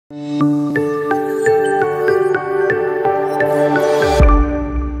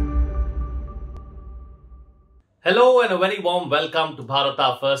and a very warm welcome to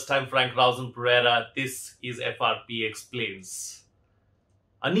Bharata. First time frankrausanpereira. This is FRP Explains.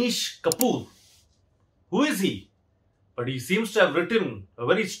 Anish Kapoor. Who is he? But he seems to have written a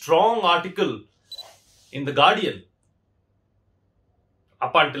very strong article in The Guardian.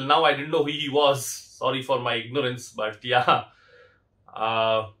 Up until now, I didn't know who he was. Sorry for my ignorance, but yeah.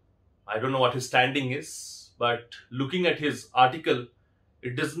 I don't know what his standing is, but looking at his article,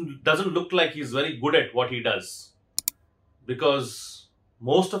 it doesn't look like he's very good at what he does. Because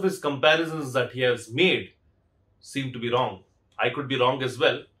most of his comparisons that he has made seem to be wrong. I could be wrong as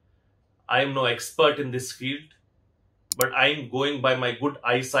well. I am no expert in this field, but I am going by my good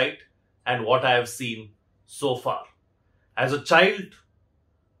eyesight and what I have seen so far. As a child,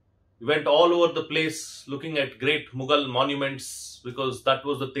 we went all over the place looking at great Mughal monuments because that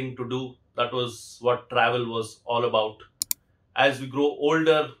was the thing to do. That was what travel was all about. As we grow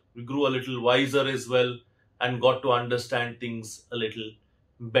older, we grew a little wiser as well and got to understand things a little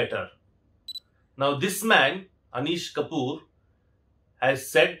better. Now this man, Anish Kapoor, has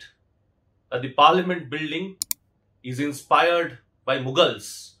said that the Parliament building is inspired by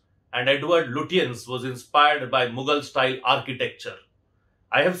Mughals and Edward Lutyens was inspired by Mughal style architecture.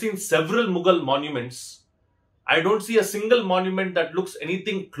 I have seen several Mughal monuments. I don't see a single monument that looks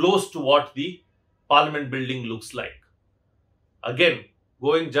anything close to what the Parliament building looks like. Again,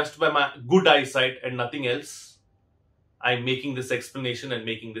 going just by my good eyesight and nothing else, I'm making this explanation and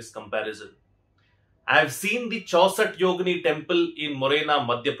making this comparison. I have seen the Chausath Yogini Temple in Morena,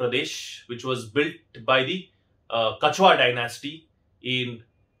 Madhya Pradesh, which was built by the Kachwa dynasty in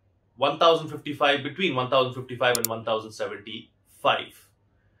 1055, between 1055 and 1075.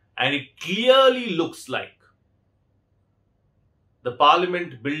 And it clearly looks like the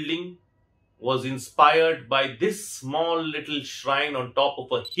Parliament building was inspired by this small little shrine on top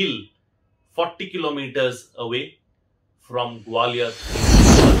of a hill 40 kilometers away from Gwalior,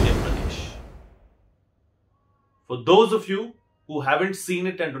 Madhya Pradesh. For those of you who haven't seen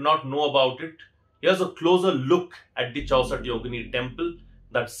it and do not know about it, here's a closer look at the Chausath Yogini Temple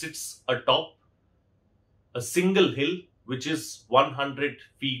that sits atop a single hill which is 100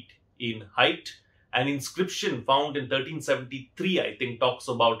 feet in height. An inscription found in 1373, I think, talks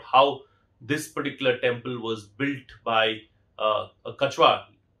about how this particular temple was built by a Kachwa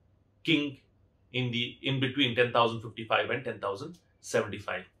king in between 10,055 and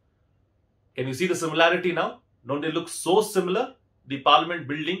 10,075. Can you see the similarity now? Don't they look so similar? The Parliament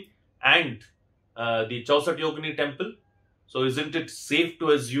building and the Chausath Yogini Temple. So isn't it safe to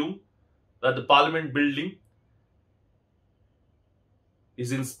assume that the Parliament building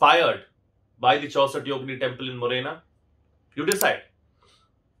is inspired by the Chausath Yogini Temple in Morena? You decide.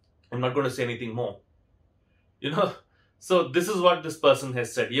 I'm not going to say anything more. So this is what this person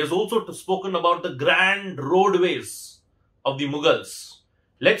has said. He has also spoken about the grand roadways of the Mughals.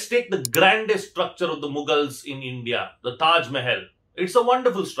 Let's take the grandest structure of the Mughals in India, the Taj Mahal. It's a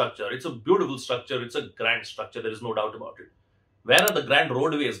wonderful structure. It's a beautiful structure. It's a grand structure. There is no doubt about it. Where are the grand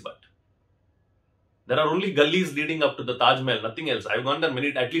roadways but? There are only gullies leading up to the Taj Mahal, nothing else. I've gone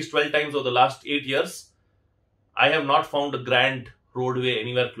there at least 12 times over the last 8 years. I have not found a grand roadway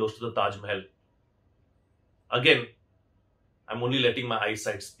anywhere close to the Taj Mahal. Again, I'm only letting my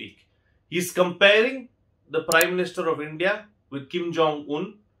eyesight speak. He's comparing the Prime Minister of India with Kim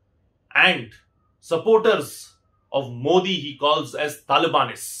Jong-un and supporters of Modi he calls as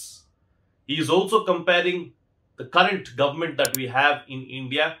Talibanists. He is also comparing the current government that we have in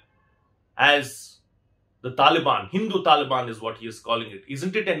India as the Taliban. Hindu Taliban is what he is calling it.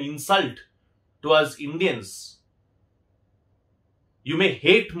 Isn't it an insult to us Indians? You may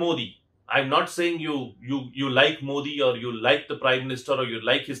hate Modi. I'm not saying you like Modi or you like the Prime Minister or you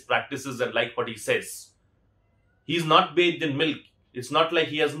like his practices and like what he says. He's not bathed in milk. It's not like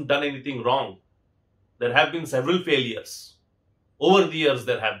he hasn't done anything wrong. There have been several failures. Over the years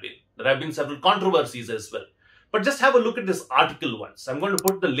there have been several controversies as well. But just have a look at this article once. I'm going to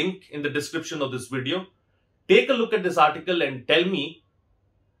put the link in the description of this video. Take a look at this article and tell me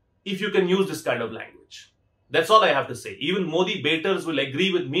if you can use this kind of language. That's all I have to say. Even Modi baiters will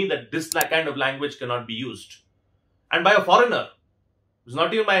agree with me that this kind of language cannot be used. And by a foreigner. It's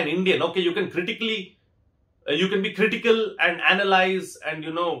not even by an Indian. Okay, you can be critical and analyze and,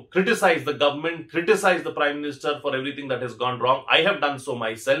 criticize the government, criticize the Prime Minister for everything that has gone wrong. I have done so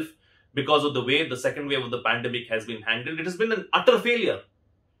myself because of the way the second wave of the pandemic has been handled. It has been an utter failure.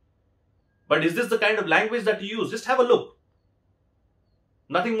 But is this the kind of language that you use? Just have a look.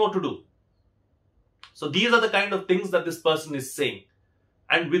 Nothing more to do. So these are the kind of things that this person is saying.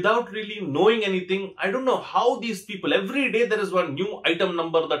 And without really knowing anything, I don't know how these people, every day there is one new item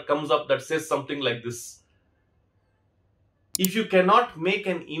number that comes up that says something like this. If you cannot make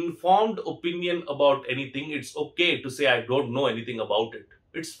an informed opinion about anything, it's okay to say, I don't know anything about it.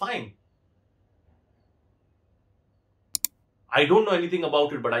 It's fine. I don't know anything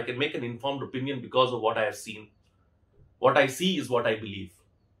about it, but I can make an informed opinion because of what I have seen. What I see is what I believe.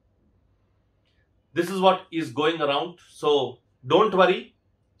 This is what is going around. So don't worry.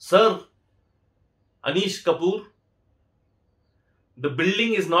 Sir Anish Kapoor, the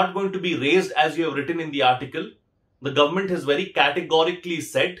building is not going to be razed as you have written in the article. The government has very categorically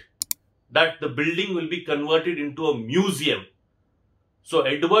said that the building will be converted into a museum. So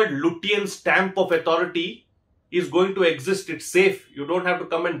Edward Lutyen's stamp of authority is going to exist. It's safe. You don't have to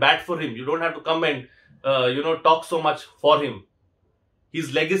come and bat for him. You don't have to come and talk so much for him.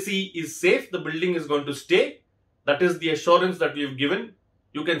 His legacy is safe. The building is going to stay. That is the assurance that we have given.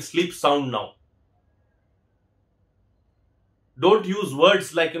 You can sleep sound now. Don't use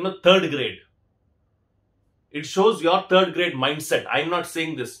words like, third grade. It shows your third grade mindset. I'm not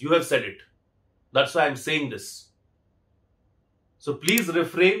saying this. You have said it. That's why I'm saying this. So please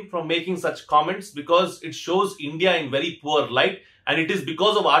refrain from making such comments because it shows India in very poor light. And it is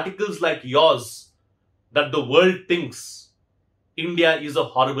because of articles like yours that the world thinks India is a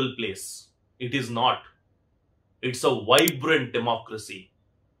horrible place. It is not. It's a vibrant democracy.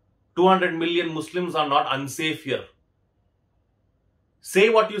 200 million Muslims are not unsafe here. Say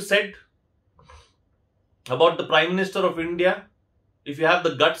what you said about the Prime Minister of India. If you have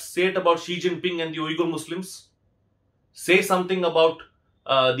the guts, say it about Xi Jinping and the Uyghur Muslims. Say something about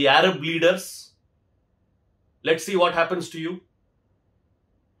the Arab leaders. Let's see what happens to you.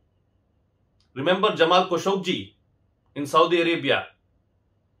 Remember Jamal Khashoggi in Saudi Arabia.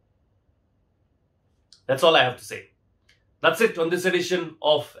 That's all I have to say. That's it on this edition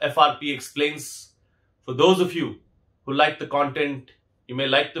of FRP Explains. For those of you who like the content, you may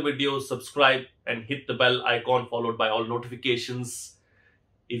like the video, subscribe and hit the bell icon followed by all notifications.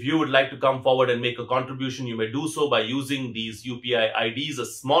 If you would like to come forward and make a contribution, you may do so by using these UPI IDs. A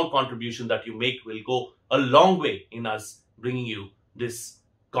small contribution that you make will go a long way in us bringing you this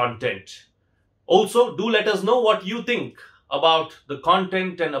content. Also, do let us know what you think about the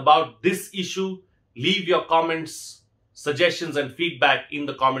content and about this issue. Leave your comments, suggestions and feedback in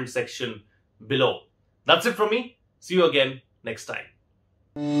the comment section below. That's it from me. See you again next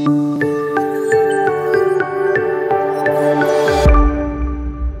time.